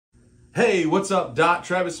Hey, what's up, Doc?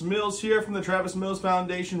 Travis Mills here from the Travis Mills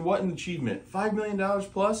Foundation. What an achievement. $5 million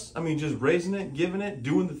plus? I mean, just raising it, giving it,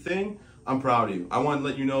 doing the thing. I'm proud of you. I want to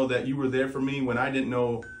let you know that you were there for me when I didn't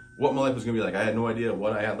know what my life was going to be like. I had no idea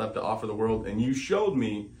what I had left to offer the world, and you showed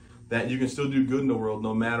me that you can still do good in the world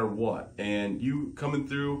no matter what. And you coming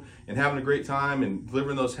through and having a great time and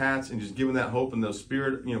delivering those hats and just giving that hope and those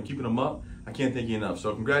spirit, keeping them up, I can't thank you enough.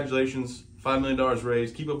 So congratulations, $5 million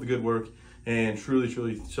raised. Keep up the good work. And truly,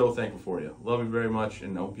 truly so thankful for you. Love you very much,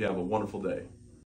 and I hope you have a wonderful day.